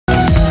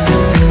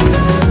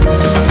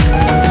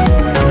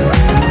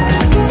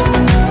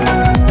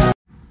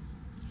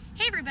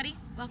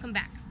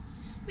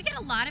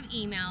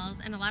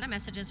lot of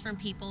messages from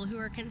people who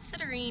are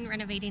considering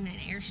renovating an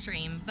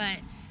Airstream, but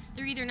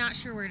they're either not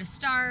sure where to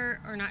start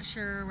or not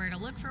sure where to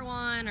look for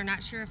one or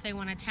not sure if they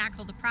want to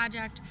tackle the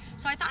project.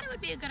 So I thought it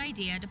would be a good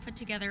idea to put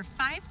together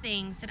 5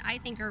 things that I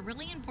think are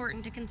really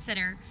important to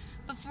consider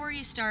before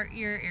you start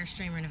your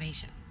Airstream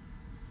renovation.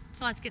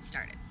 So let's get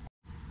started.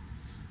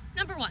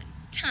 Number 1,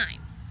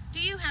 time.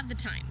 Do you have the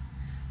time?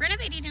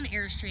 Renovating an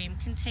Airstream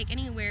can take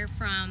anywhere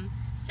from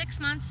 6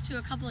 months to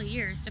a couple of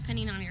years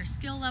depending on your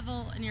skill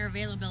level and your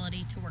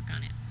availability to work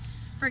on it.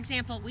 For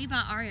example, we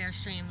bought our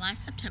Airstream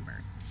last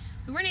September.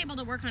 We weren't able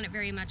to work on it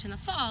very much in the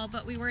fall,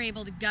 but we were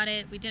able to gut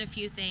it, we did a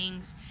few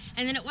things,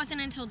 and then it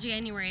wasn't until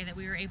January that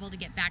we were able to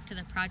get back to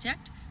the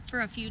project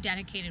for a few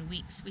dedicated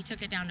weeks. We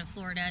took it down to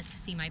Florida to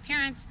see my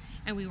parents,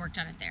 and we worked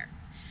on it there.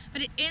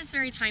 But it is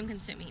very time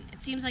consuming.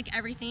 It seems like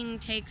everything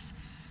takes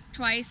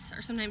twice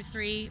or sometimes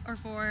 3 or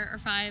 4 or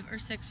 5 or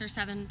 6 or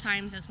 7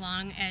 times as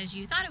long as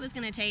you thought it was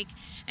going to take,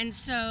 and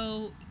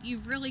so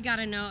you've really got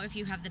to know if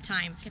you have the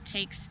time. It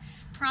takes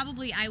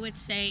probably, I would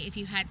say, if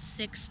you had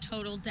 6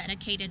 total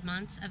dedicated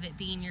months of it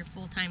being your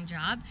full-time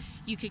job,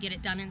 you could get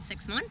it done in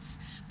 6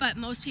 months, but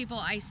most people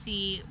I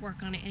see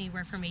work on it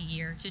anywhere from a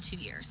year to 2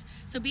 years.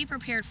 So be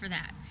prepared for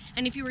that.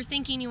 And if you were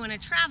thinking you want to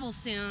travel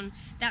soon,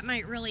 that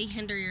might really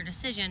hinder your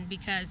decision,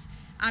 because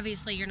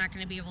obviously you're not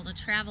going to be able to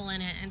travel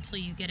in it until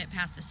you get it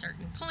past a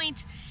certain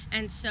point,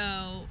 and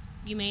so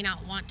you may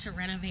not want to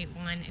renovate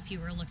one if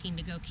you were looking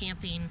to go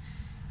camping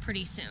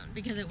pretty soon,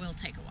 because it will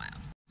take a while.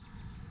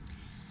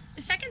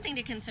 The second thing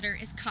to consider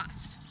is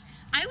cost.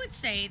 I would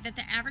say that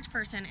the average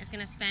person is going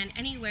to spend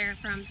anywhere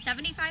from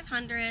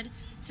 $7,500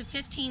 to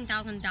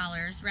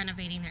 $15,000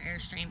 renovating their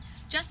Airstream,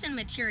 just in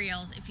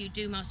materials if you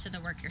do most of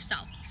the work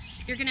yourself.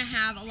 You're going to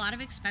have a lot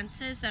of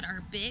expenses that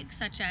are big,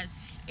 such as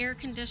air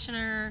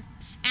conditioner,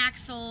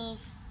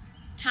 axles,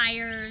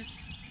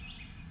 tires,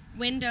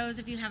 windows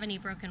if you have any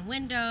broken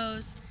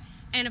windows,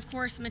 and of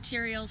course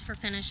materials for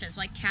finishes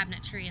like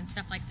cabinetry and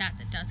stuff like that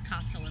does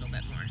cost a little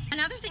bit more.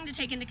 Another thing to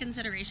take into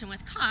consideration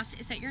with cost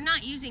is that you're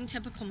not using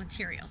typical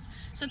materials.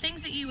 So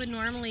things that you would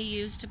normally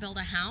use to build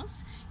a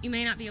house, you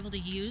may not be able to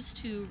use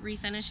to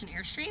refinish an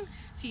Airstream,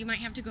 so you might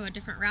have to go a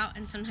different route,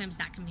 and sometimes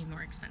that can be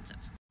more expensive.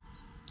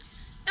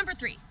 Number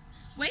 3,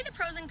 weigh the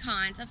pros and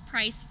cons of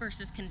price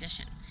versus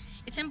condition.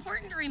 It's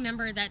important to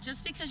remember that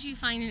just because you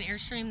find an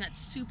Airstream that's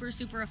super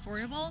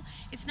affordable,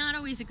 it's not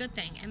always a good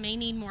thing. It may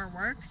need more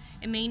work.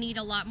 It may need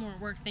a lot more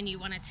work than you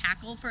want to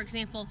tackle. For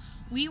example,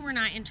 we were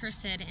not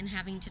interested in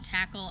having to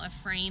tackle a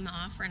frame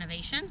off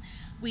renovation.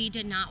 We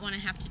did not want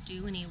to have to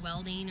do any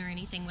welding or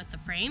anything with the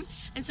frame,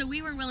 and so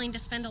we were willing to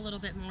spend a little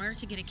bit more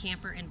to get a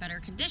camper in better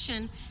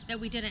condition that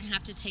we didn't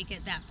have to take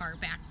it that far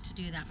back to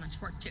do that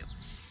much work to.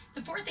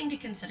 The 4th thing to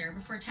consider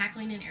before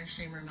tackling an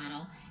Airstream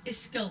remodel is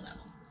skill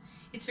level.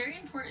 It's very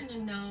important to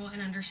know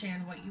and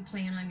understand what you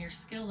plan on your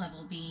skill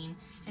level being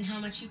and how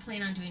much you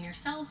plan on doing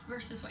yourself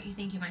versus what you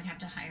think you might have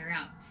to hire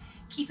out.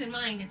 Keep in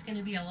mind, it's going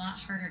to be a lot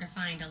harder to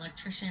find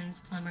electricians,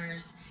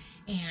 plumbers,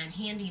 and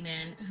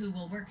handymen who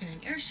will work in an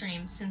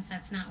Airstream, since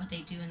that's not what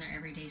they do in their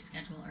everyday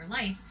schedule or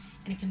life,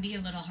 and it can be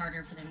a little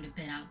harder for them to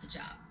bid out the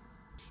job.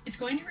 It's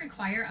going to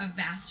require a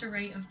vast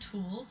array of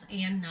tools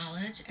and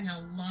knowledge and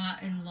a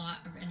lot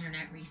of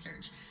internet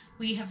research.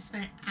 We have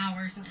spent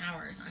hours and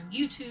hours on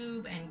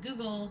YouTube and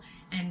Google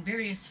and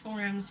various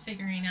forums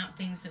figuring out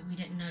things that we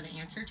didn't know the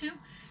answer to.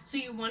 So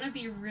you want to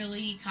be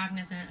really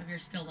cognizant of your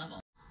skill level.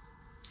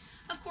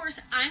 Of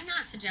course, I'm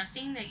not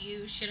suggesting that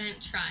you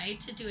shouldn't try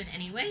to do it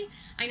anyway.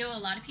 I know a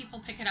lot of people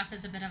pick it up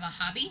as a bit of a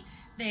hobby.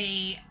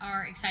 They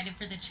are excited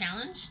for the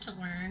challenge to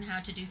learn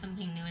how to do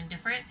something new and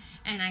different,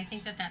 and I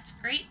think that that's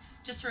great.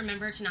 Just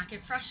remember to not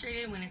get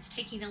frustrated when it's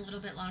taking a little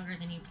bit longer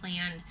than you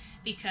planned,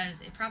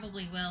 because it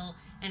probably will,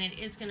 and it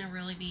is going to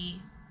really be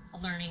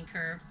a learning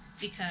curve,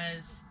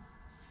 because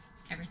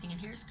everything in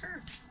here is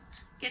curved.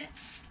 Get it?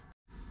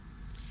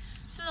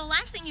 So the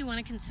last thing you want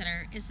to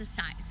consider is the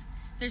size.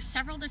 There's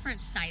several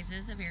different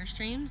sizes of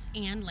Airstreams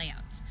and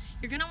layouts.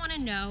 You're going to want to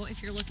know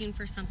if you're looking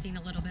for something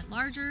a little bit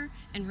larger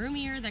and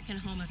roomier that can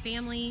home a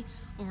family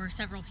or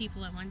several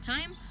people at one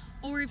time,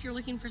 or if you're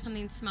looking for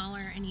something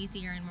smaller and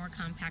easier and more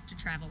compact to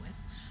travel with.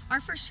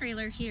 Our first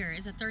trailer here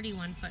is a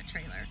 31-foot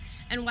trailer,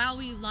 and while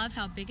we love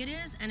how big it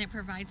is and it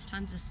provides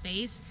tons of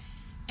space,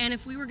 and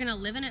if we were going to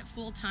live in it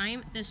full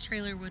time, this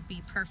trailer would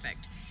be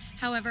perfect.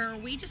 However,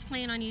 we just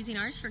plan on using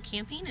ours for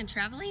camping and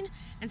traveling,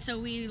 and so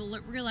we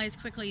realized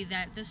quickly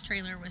that this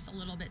trailer was a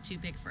little bit too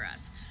big for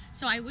us.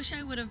 So I wish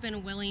I would have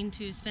been willing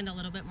to spend a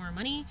little bit more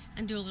money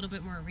and do a little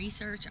bit more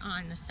research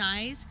on the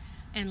size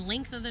and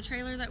length of the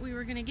trailer that we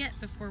were going to get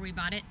before we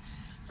bought it.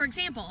 For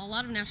example, a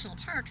lot of national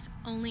parks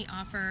only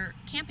offer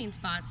camping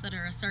spots that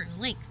are a certain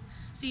length.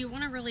 So you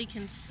want to really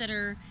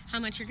consider how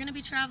much you're going to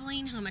be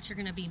traveling, how much you're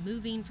going to be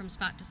moving from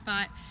spot to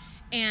spot,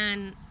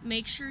 and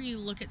make sure you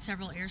look at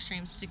several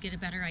Airstreams to get a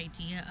better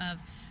idea of,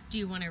 do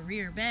you want a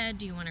rear bed,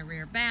 do you want a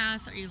rear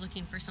bath, are you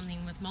looking for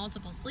something with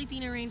multiple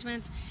sleeping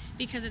arrangements,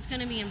 because it's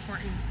going to be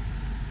important.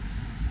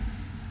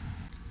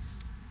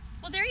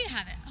 Well, there you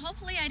have it.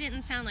 Hopefully I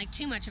didn't sound like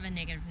too much of a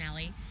negative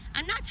Nelly.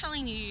 I'm not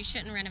telling you you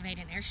shouldn't renovate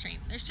an Airstream.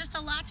 There's just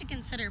a lot to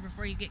consider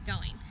before you get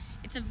going.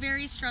 It's a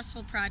very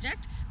stressful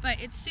project,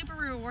 but it's super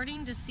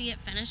rewarding to see it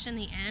finished in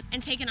the end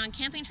and taken on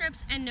camping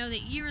trips and know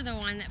that you're the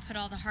one that put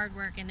all the hard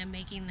work into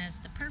making this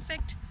the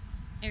perfect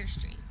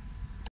Airstream.